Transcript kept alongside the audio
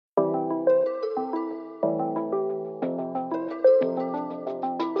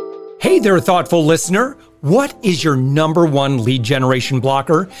Hey there, thoughtful listener. What is your number one lead generation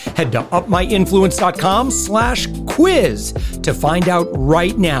blocker? Head to upmyinfluence.com/quiz to find out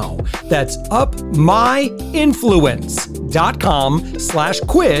right now. That's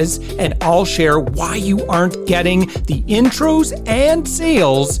upmyinfluence.com/quiz, and I'll share why you aren't getting the intros and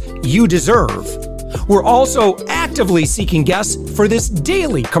sales you deserve. We're also actively seeking guests for this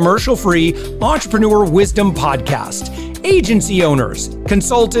daily commercial-free Entrepreneur Wisdom podcast. Agency owners,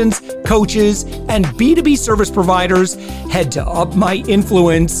 consultants, coaches, and B2B service providers, head to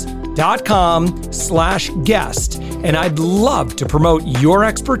upmyinfluence.com/guest. And I'd love to promote your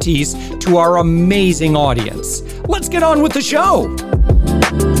expertise to our amazing audience. Let's get on with the show.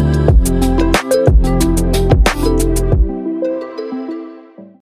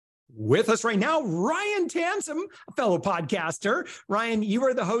 With us right now, Ryan Tansom, a fellow podcaster. Ryan, you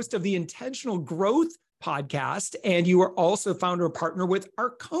are the host of the Intentional Growth podcast, and you are also founder and partner with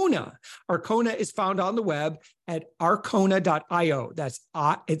Arkona. Arkona is found on the web at arkona.io. That's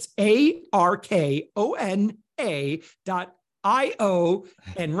it's ARKONA.io.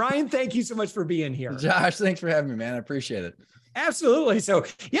 And Ryan, thank you so much for being here. Josh, thanks for having me, man. I appreciate it. Absolutely. So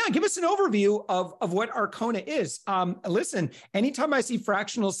yeah, give us an overview of what Arkona is. Listen, anytime I see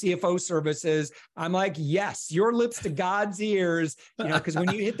fractional CFO services, I'm like, yes, your lips to God's ears, because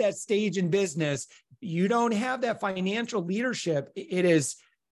when you hit that stage in business, you don't have that financial leadership. It is,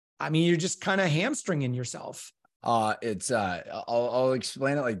 you're just kind of hamstringing yourself. I'll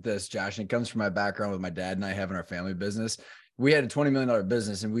explain it like this, Josh, and it comes from my background with my dad and I having our family business. We had a $20 million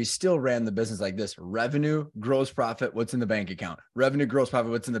business and we still ran the business like this: revenue, gross profit, what's in the bank account, revenue, gross profit,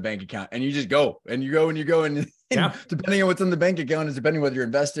 what's in the bank account. And you just go and you go and you go. And yeah. Depending on what's in the bank account is depending whether you're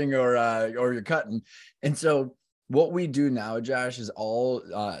investing or you're cutting. And so what we do now, Josh, is all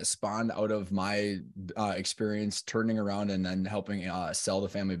spawned out of my experience turning around and then helping sell the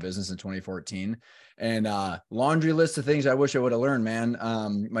family business in 2014. And laundry list of things I wish I would have learned, man.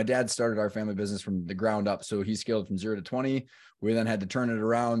 My dad started our family business from the ground up. So he scaled from 0 to 20. We then had to turn it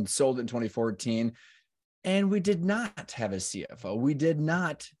around, sold it in 2014. And we did not have a CFO. We did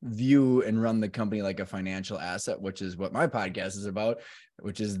not view and run the company like a financial asset, which is what my podcast is about,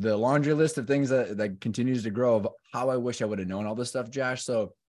 which is the laundry list of things that continues to grow of how I wish I would have known all this stuff, Josh.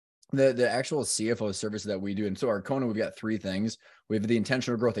 So the actual CFO service that we do. And so Arkona, we've got 3 things. We have the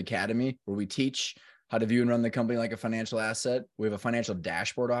Intentional Growth Academy, where we teach how to view and run the company like a financial asset. We have a financial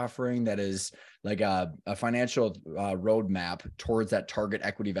dashboard offering that is like a financial roadmap towards that target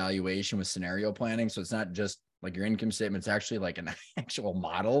equity valuation with scenario planning. So it's not just like your income statement, it's actually like an actual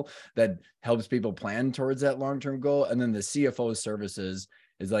model that helps people plan towards that long-term goal. And then the CFO services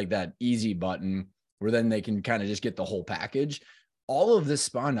is like that easy button where then they can kind of just get the whole package. All of this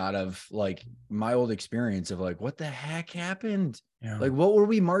spawned out of like my old experience of like, what the heck happened? Yeah. Like, what were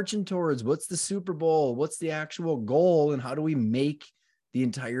we marching towards? What's the Super Bowl? What's the actual goal? And how do we make the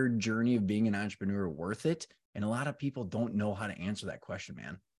entire journey of being an entrepreneur worth it? And a lot of people don't know how to answer that question,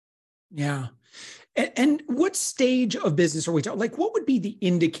 man. Yeah. And what stage of business are we talking? Like, what would be the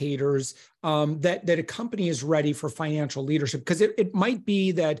indicators that a company is ready for financial leadership? Because it might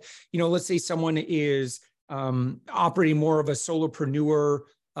be that, let's say someone is operating more of a solopreneur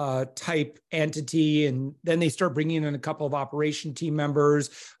type entity, and then they start bringing in a couple of operation team members.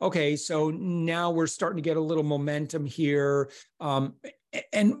 Okay, so now we're starting to get a little momentum here.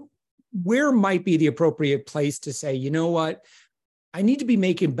 And where might be the appropriate place to say, you know what, I need to be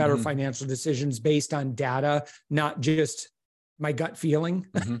making better financial decisions based on data, not just my gut feeling.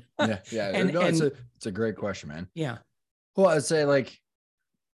 Yeah. It's a great question, man. Yeah. Well, I'd say like,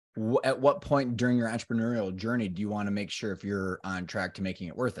 at what point during your entrepreneurial journey do you want to make sure if you're on track to making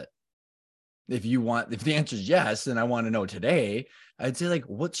it worth it? If the answer is yes, then I want to know today. I'd say like,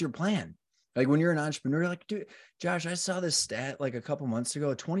 what's your plan? Like when you're an entrepreneur, like, dude, Josh, I saw this stat like a couple months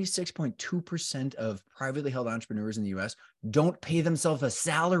ago, 26.2% of privately held entrepreneurs in the US don't pay themselves a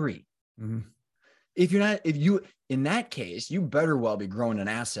salary. Mm-hmm. In that case, you better well be growing an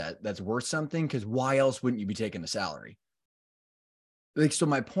asset that's worth something, because why else wouldn't you be taking a salary? Like, so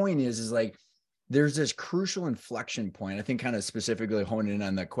my point is like, there's this crucial inflection point. I think kind of specifically honing in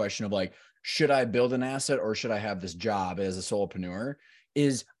on the question of like, should I build an asset or should I have this job as a solopreneur?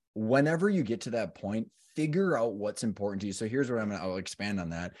 Is whenever you get to that point, figure out what's important to you. So here's what I'll expand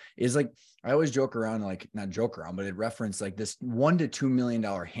on that is like, I always joke around, like not joke around, but it referenced like this $1 to $2 million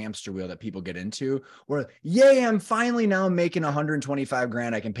hamster wheel that people get into where, yay, I'm finally now making 125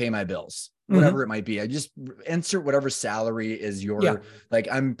 grand. I can pay my bills. Whatever it might be. I just insert whatever salary is like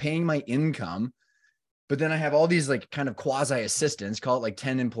I'm paying my income, but then I have all these like kind of quasi assistants, call it like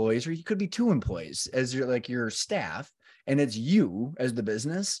 10 employees, or you could be 2 employees as your staff. And it's you as the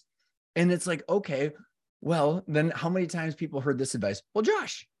business. And it's like, okay, well, then how many times people heard this advice? Well,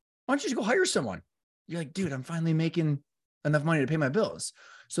 Josh, why don't you just go hire someone? You're like, dude, I'm finally making enough money to pay my bills.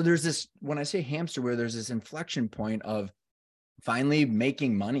 So there's this, when I say hamster wheel, there's this inflection point of finally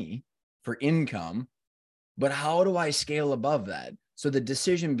making money for income, but how do I scale above that? So the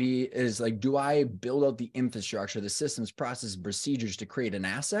decision is like, do I build out the infrastructure, the systems, processes, procedures to create an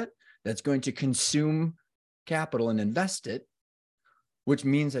asset that's going to consume capital and invest it, which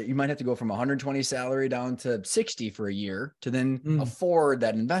means that you might have to go from 120 salary down to 60 for a year to then afford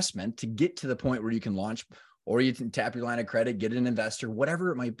that investment to get to the point where you can launch, or you can tap your line of credit, get an investor,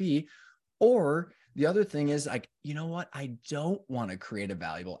 whatever it might be. Or the other thing is like, you know what? I don't want to create a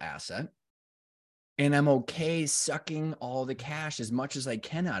valuable asset, and I'm okay sucking all the cash as much as I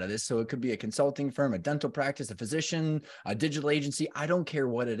can out of this. So it could be a consulting firm, a dental practice, a physician, a digital agency. I don't care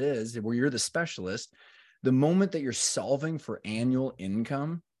what it is, where you're the specialist. The moment that you're solving for annual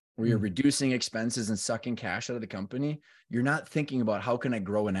income, where you're reducing expenses and sucking cash out of the company, you're not thinking about how can I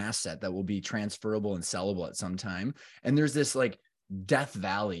grow an asset that will be transferable and sellable at some time. And there's this like death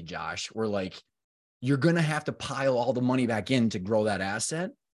valley, Josh, where like you're going to have to pile all the money back in to grow that asset.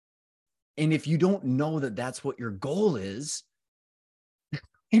 And if you don't know that that's what your goal is,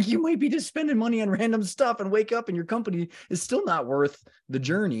 you might be just spending money on random stuff and wake up and your company is still not worth the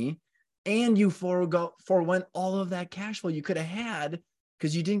journey. And you forwent all of that cash flow you could have had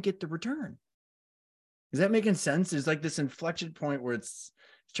because you didn't get the return. Is that making sense? There's like this inflection point where it's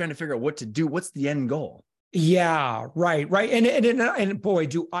trying to figure out what to do. What's the end goal? Yeah, right. And boy,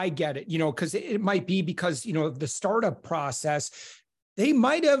 do I get it, because it might be because, the startup process, they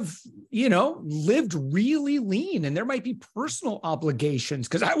might have, lived really lean, and there might be personal obligations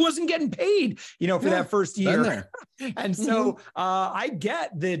because I wasn't getting paid, for that first year. And so I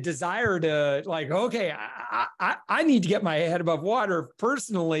get the desire to like, okay, I need to get my head above water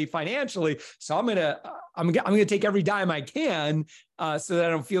personally, financially. So I'm gonna take every dime I can so that I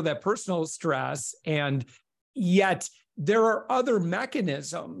don't feel that personal stress. And yet there are other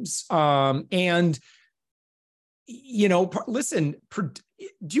mechanisms, and listen,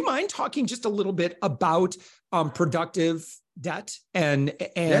 do you mind talking just a little bit about productive debt and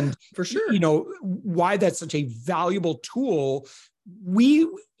for sure, why that's such a valuable tool? We,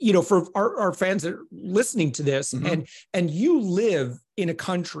 for our fans that are listening to this, and you live in a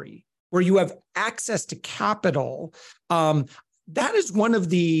country where you have access to capital, that is one of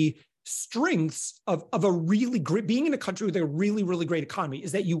the strengths of a really great, being in a country with a really, really great economy,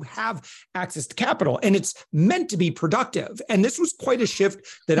 is that you have access to capital and it's meant to be productive. And this was quite a shift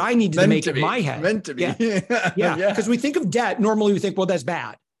that I needed to make in my head. Meant to be. Yeah. Because we think of debt, normally we think, well, that's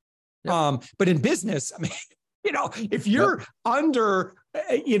bad. Yep. But in business, I mean, if you're under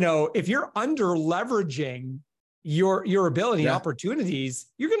leveraging your ability and opportunities,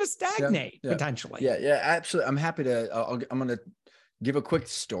 you're going to stagnate potentially. Yeah, absolutely. I'm happy to, I'm going to give a quick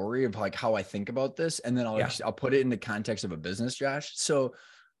story of like how I think about this. And then I'll put it in the context of a business, Josh. So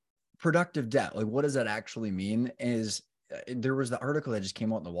productive debt, like what does that actually mean? Is there was the article that just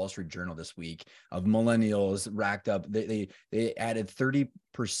came out in the Wall Street Journal this week of millennials racked up. They added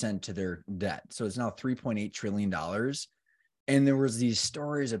 30% to their debt. So it's now $3.8 trillion. And there was these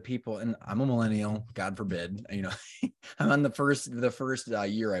stories of people, and I'm a millennial, God forbid, I'm on the first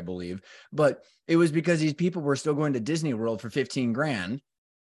year, I believe, but it was because these people were still going to Disney World for 15 grand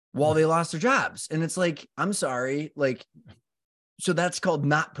while they lost their jobs. And it's like, I'm sorry, like, so that's called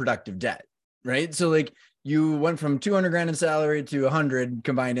not productive debt, right? So like you went from 200 grand in salary to 100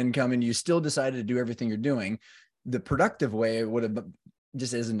 combined income, and you still decided to do everything you're doing. The productive way would have,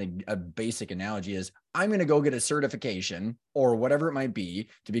 just as a basic analogy, is I'm going to go get a certification or whatever it might be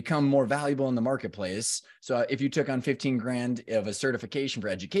to become more valuable in the marketplace. So if you took on 15 grand of a certification for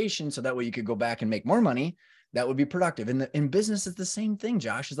education, so that way you could go back and make more money, that would be productive. And in business, it's the same thing,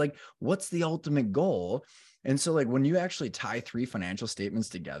 Josh. It's like, what's the ultimate goal? And so like when you actually tie 3 financial statements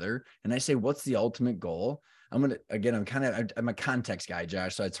together and I say, what's the ultimate goal? I'm a context guy,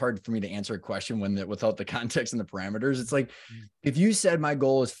 Josh. So it's hard for me to answer a question without the context and the parameters. It's like, if you said my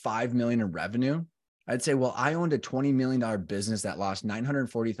goal is 5 million in revenue, I'd say, well, I owned a $20 million business that lost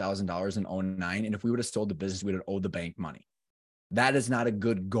 $940,000 in 2009. And if we would have sold the business, we would have owed the bank money. That is not a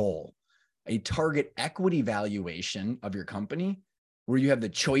good goal. A target equity valuation of your company where you have the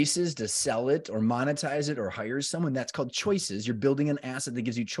choices to sell it or monetize it or hire someone, that's called choices. You're building an asset that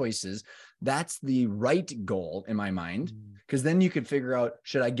gives you choices. That's the right goal in my mind. Because then you could figure out,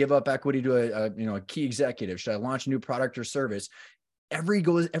 should I give up equity to a key executive? Should I launch a new product or service?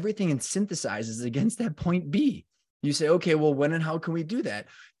 Everything synthesizes against that point B. You say, okay, well, when and how can we do that?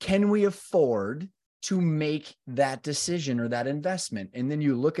 Can we afford to make that decision or that investment. And then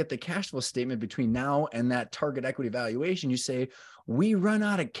you look at the cash flow statement between now and that target equity valuation. You say, we run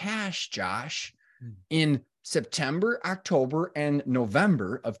out of cash, Josh, in September, October, and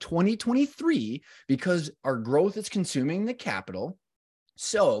November of 2023 because our growth is consuming the capital.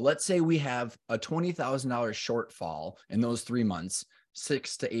 So let's say we have a $20,000 shortfall in those 3 months,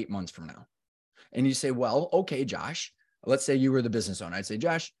 6 to 8 months from now. And you say, well, okay, Josh, let's say you were the business owner. I'd say,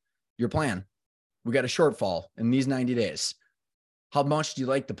 Josh, your plan. We got a shortfall in these 90 days. How much do you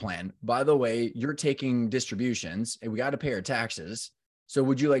like the plan? By the way, you're taking distributions and we got to pay our taxes. So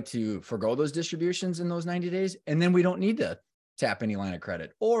would you like to forego those distributions in those 90 days? And then we don't need to tap any line of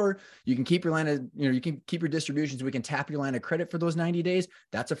credit, or you can keep your line of, you can keep your distributions. We can tap your line of credit for those 90 days.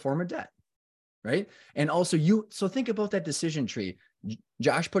 That's a form of debt, right? And also so think about that decision tree.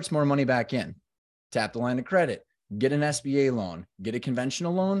 Josh puts more money back in, tap the line of credit, get an SBA loan, get a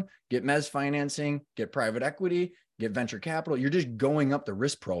conventional loan, get mezz financing, get private equity, get venture capital. You're just going up the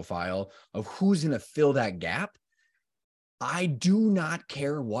risk profile of who's going to fill that gap. I do not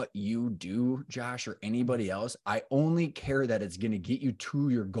care what you do, Josh, or anybody else. I only care that it's going to get you to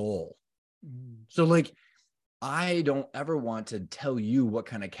your goal. So like, I don't ever want to tell you what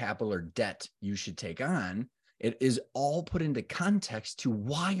kind of capital or debt you should take on. It is all put into context to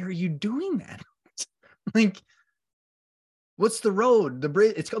why are you doing that? Like, what's the road? The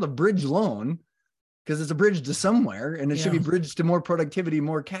bridge, it's called a bridge loan because it's a bridge to somewhere and it should be bridged to more productivity,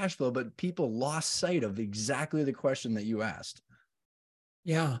 more cash flow. But people lost sight of exactly the question that you asked.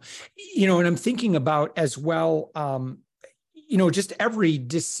 Yeah. And I'm thinking about as well, just every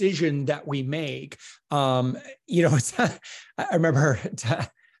decision that we make, it's, I remember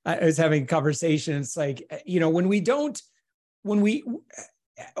I was having a conversation. It's like, let me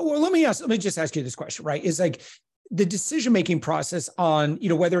just ask you this question, right? Is like, the decision-making process on,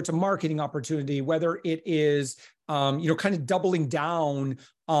 whether it's a marketing opportunity, whether it is, kind of doubling down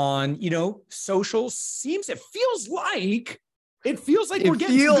on, social it feels like we're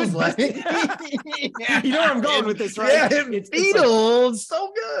getting some good business. You know where I'm going with this, right? Yeah, it feels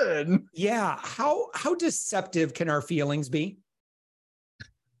so good. Yeah. How deceptive can our feelings be?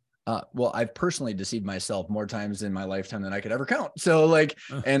 Well, I've personally deceived myself more times in my lifetime than I could ever count. So like,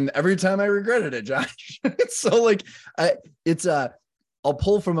 and every time I regretted it, Josh. So like, I'll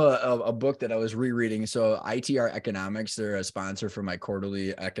pull from a book that I was rereading. So ITR Economics, they're a sponsor for my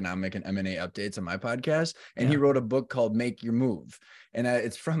quarterly economic and M&A updates on my podcast. And he wrote a book called Make Your Move. And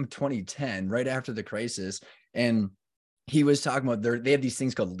it's from 2010, right after the crisis. And he was talking about they have these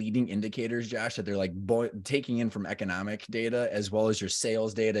things called leading indicators, Josh, that they're like taking in from economic data as well as your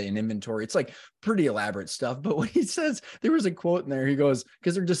sales data and inventory. It's like pretty elaborate stuff. But when he says, there was a quote in there, he goes,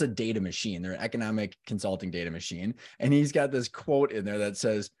 because they're just a data machine, they're an economic consulting data machine. And he's got this quote in there that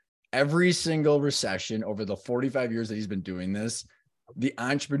says, every single recession over the 45 years that he's been doing this, the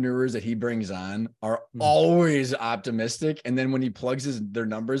entrepreneurs that he brings on are always optimistic. And then when he plugs their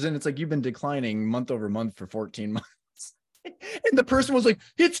numbers in, it's like, you've been declining month over month for 14 months. And the person was like,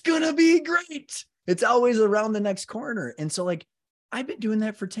 it's going to be great. It's always around the next corner. And so like, I've been doing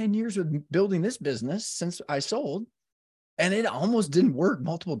that for 10 years with building this business since I sold, and it almost didn't work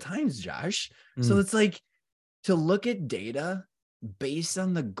multiple times, Josh. So it's like, to look at data based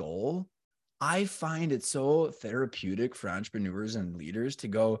on the goal, I find it so therapeutic for entrepreneurs and leaders to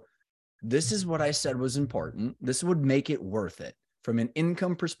go, this is what I said was important. This would make it worth it from an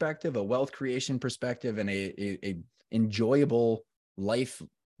income perspective, a wealth creation perspective, and a enjoyable life.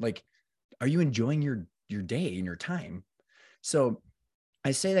 Like, are you enjoying your day and your time? So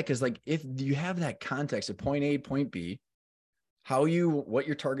I say that because like, if you have that context of point A, point B, what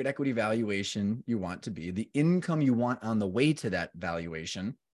your target equity valuation you want to be, the income you want on the way to that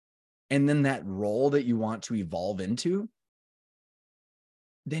valuation, and then that role that you want to evolve into,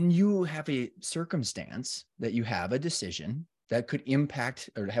 then you have a circumstance that you have a decision that could impact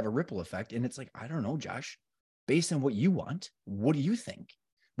or have a ripple effect. And it's like, I don't know, Josh, based on what you want, what do you think?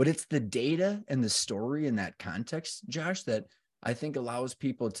 But it's the data and the story in that context, Josh, that I think allows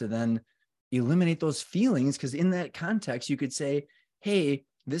people to then eliminate those feelings. Because in that context, you could say, hey,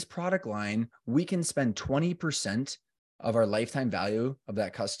 this product line, we can spend 20% of our lifetime value of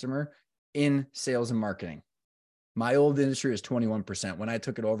that customer in sales and marketing. My old industry was 21%. When I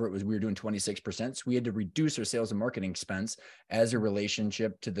took it over, we were doing 26%. So we had to reduce our sales and marketing expense as a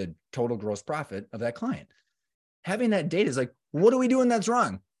relationship to the total gross profit of that client. Having that data is like, what are we doing that's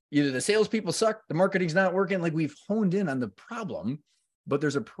wrong? Either the salespeople suck, the marketing's not working. Like, we've honed in on the problem, but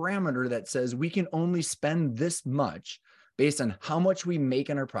there's a parameter that says we can only spend this much based on how much we make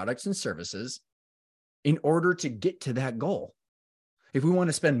on our products and services in order to get to that goal. If we want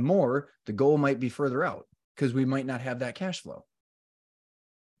to spend more, the goal might be further out because we might not have that cash flow.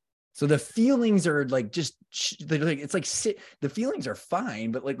 So the feelings are like, the feelings are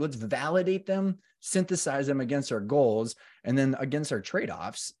fine, but like, let's validate them, synthesize them against our goals and then against our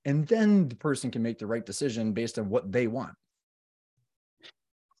trade-offs. And then the person can make the right decision based on what they want.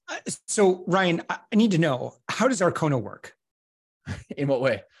 So Ryan, I need to know, how does Arkona work? In what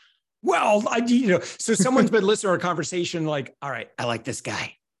way? Well, so someone's been listening to our conversation like, all right, I like this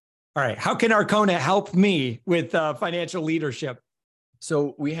guy. All right, how can Arkona help me with financial leadership?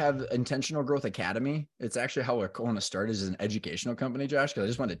 So we have Intentional Growth Academy. It's actually how Arkona started as an educational company, Josh, because I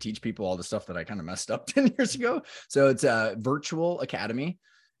just wanted to teach people all the stuff that I kind of messed up 10 years ago. So it's a virtual academy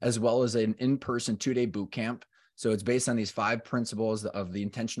as well as an in-person 2-day boot camp. So it's based on these 5 principles of the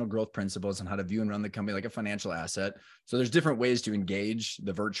intentional growth principles and how to view and run the company like a financial asset. So there's different ways to engage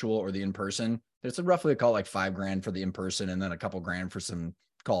the virtual or the in-person. It's roughly called like $5,000 for the in-person and then a couple grand for some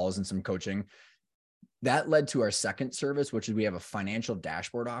calls and some coaching. That led to our second service, which is we have a financial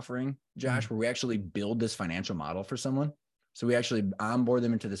dashboard offering, Josh, where we actually build this financial model for someone. So we actually onboard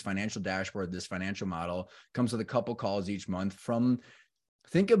them into this financial dashboard. This financial model comes with a couple calls each month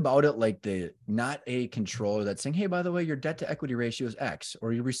think about it like not a controller that's saying, hey, by the way, your debt to equity ratio is X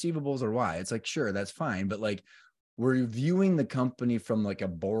or your receivables are Y. It's like, sure, that's fine. But like, we're viewing the company from like a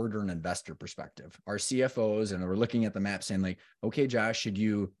board or an investor perspective, our CFOs, and we're looking at the map saying like, okay, Josh, should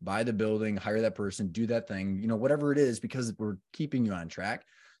you buy the building, hire that person, do that thing, whatever it is, because we're keeping you on track.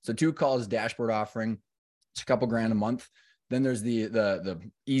 So 2 calls, dashboard offering, it's a couple grand a month. Then there's the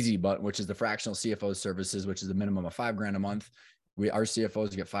easy button, which is the fractional CFO services, which is a minimum of $5,000 a month. Our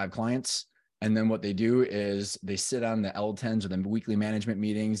CFOs get 5 clients. And then what they do is they sit on the L10s or the weekly management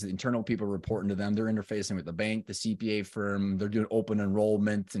meetings. The internal people reporting to them. They're interfacing with the bank, the CPA firm. They're doing open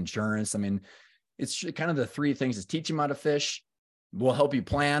enrollment, insurance. I mean, it's kind of the 3 things is teach them how to fish. We'll help you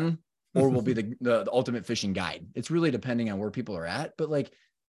plan, or we'll be the ultimate fishing guide. It's really depending on where people are at. But like,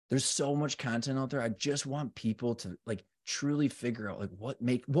 there's so much content out there. I just want people to like truly figure out like what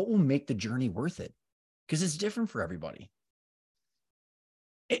will make the journey worth it, because it's different for everybody.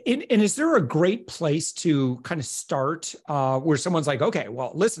 And is there a great place to kind of start where someone's like, okay,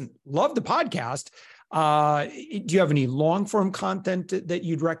 well, listen, love the podcast. Do you have any long form content that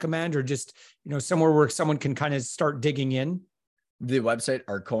you'd recommend, or just, somewhere where someone can kind of start digging in? The website,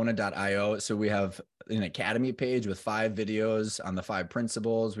 Arkona.io. So we have an academy page with 5 videos on the 5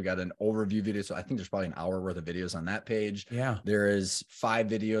 principles. We got an overview video. So I think there's probably an hour worth of videos on that page. Yeah. There is 5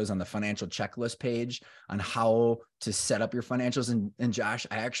 videos on the financial checklist page on how to set up your financials. And Josh,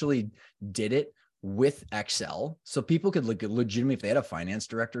 I actually did it with Excel. So people could legitimately, if they had a finance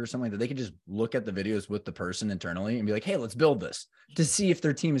director or something like that, they could just look at the videos with the person internally and be like, hey, let's build this to see if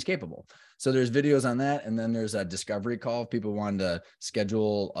their team is capable. So there's videos on that. And then there's a discovery call. If people wanted to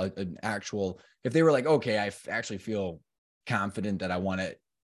schedule an actual, if they were like, okay, I actually feel confident that I want to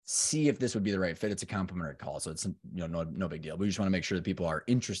see if this would be the right fit. It's a complimentary call. So it's, no big deal. We just want to make sure that people are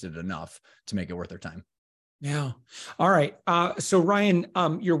interested enough to make it worth their time. Yeah. All right. So Ryan,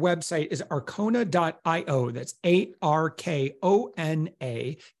 your website is arkona.io. That's ARKONA.io.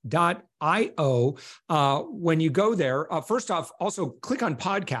 When you go there, first off, also click on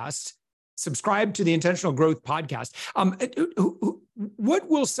podcasts, subscribe to the Intentional Growth Podcast.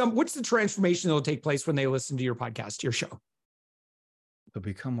 What's the transformation that will take place when they listen to your podcast, your show? They'll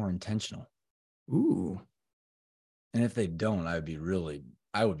become more intentional. Ooh. And if they don't, I would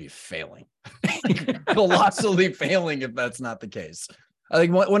be failing. Colossally failing if that's not the case. I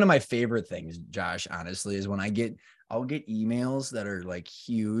think one of my favorite things, Josh, honestly, is when I'll get emails that are like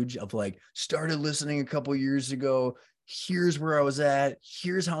huge of like, started listening a couple years ago. Here's where I was at.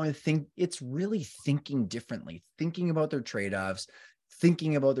 Here's how I think. It's really thinking differently, thinking about their trade-offs,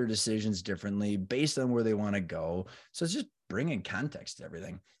 thinking about their decisions differently based on where they want to go. So it's just bringing context to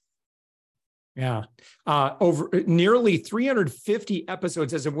everything. Yeah. Over nearly 350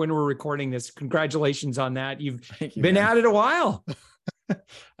 episodes as of when we're recording this. Congratulations on that. You've been at it a while.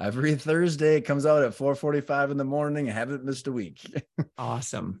 Every Thursday it comes out at 4:45 in the morning. I haven't missed a week.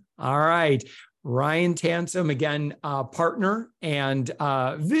 Awesome. All right. Ryan Tansom, again, partner and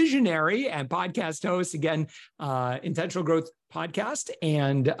visionary and podcast host, again, Intentional Growth Podcast.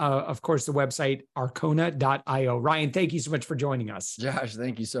 And of course, the website, Arkona.io. Ryan, thank you so much for joining us. Josh,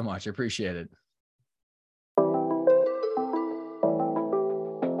 thank you so much. I appreciate it.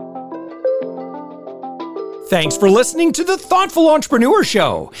 Thanks for listening to the Thoughtful Entrepreneur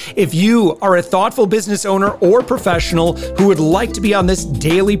Show. If you are a thoughtful business owner or professional who would like to be on this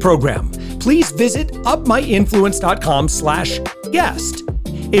daily program, please visit upmyinfluence.com/guest.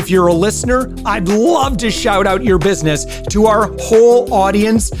 If you're a listener, I'd love to shout out your business to our whole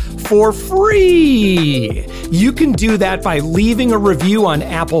audience for free. You can do that by leaving a review on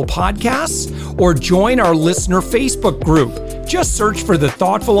Apple Podcasts or join our listener Facebook group. Just search for The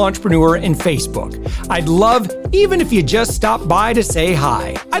Thoughtful Entrepreneur in Facebook. I'd love even if you just stop by to say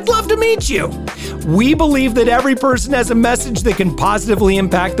hi. I'd love to meet you. We believe that every person has a message that can positively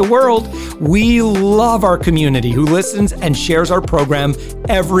impact the world. We love our community who listens and shares our program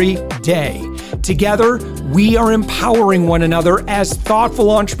every day. Together, we are empowering one another as thoughtful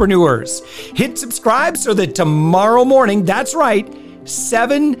entrepreneurs. Hit subscribe so that tomorrow morning, that's right,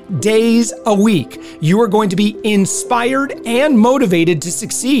 7 days a week, you are going to be inspired and motivated to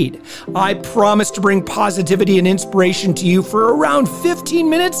succeed. I promise to bring positivity and inspiration to you for around 15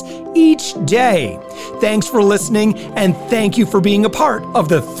 minutes each day. Thanks for listening, and thank you for being a part of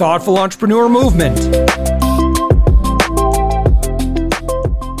the Thoughtful Entrepreneur movement.